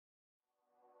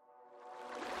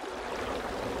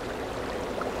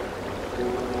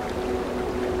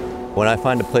When I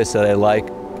find a place that I like,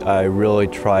 I really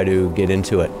try to get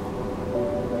into it.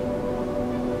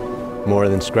 More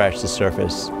than scratch the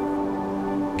surface.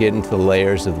 Get into the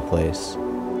layers of the place.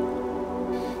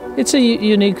 It's a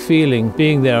unique feeling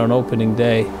being there on opening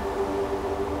day.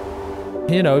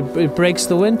 You know, it breaks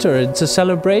the winter. It's a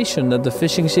celebration that the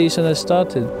fishing season has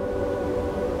started.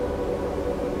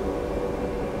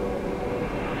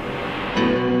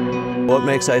 What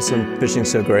makes Iceland fishing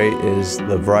so great is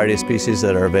the variety of species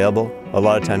that are available. A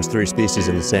lot of times 3 species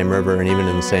in the same river and even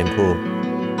in the same pool.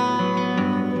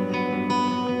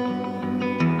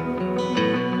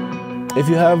 If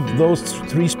you have those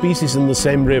 3 species in the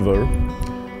same river,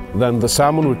 then the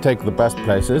salmon will take the best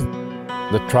places,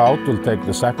 the trout will take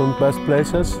the second best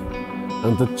places,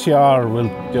 and the char will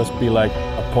just be like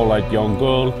a polite young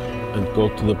girl and go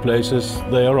to the places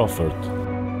they are offered.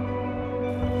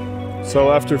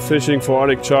 So after fishing for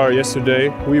Arctic char yesterday,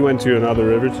 we went to another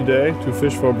river today to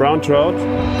fish for brown trout.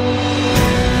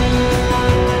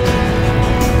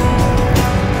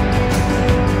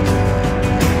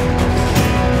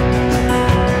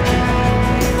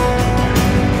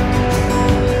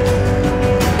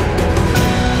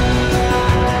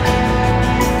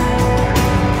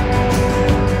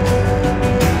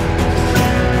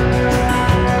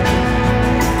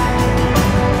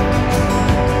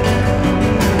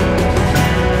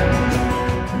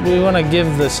 We want to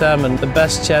give the salmon the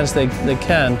best chance they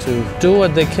can to do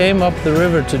what they came up the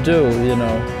river to do, you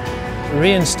know.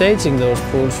 Reinstating those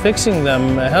pools, fixing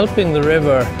them, helping the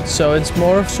river so it's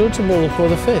more suitable for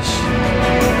the fish.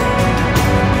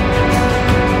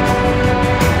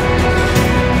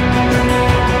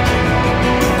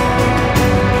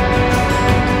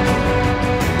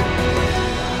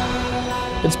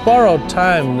 It's borrowed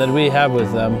time that we have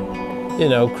with them. You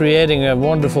know, creating a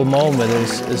wonderful moment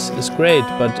is great,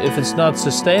 but if it's not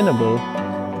sustainable,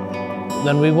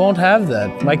 then we won't have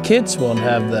that. My kids won't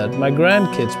have that. My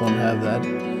grandkids won't have that.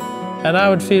 And I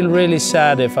would feel really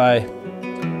sad if I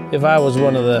was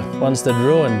one of the ones that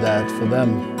ruined that for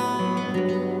them.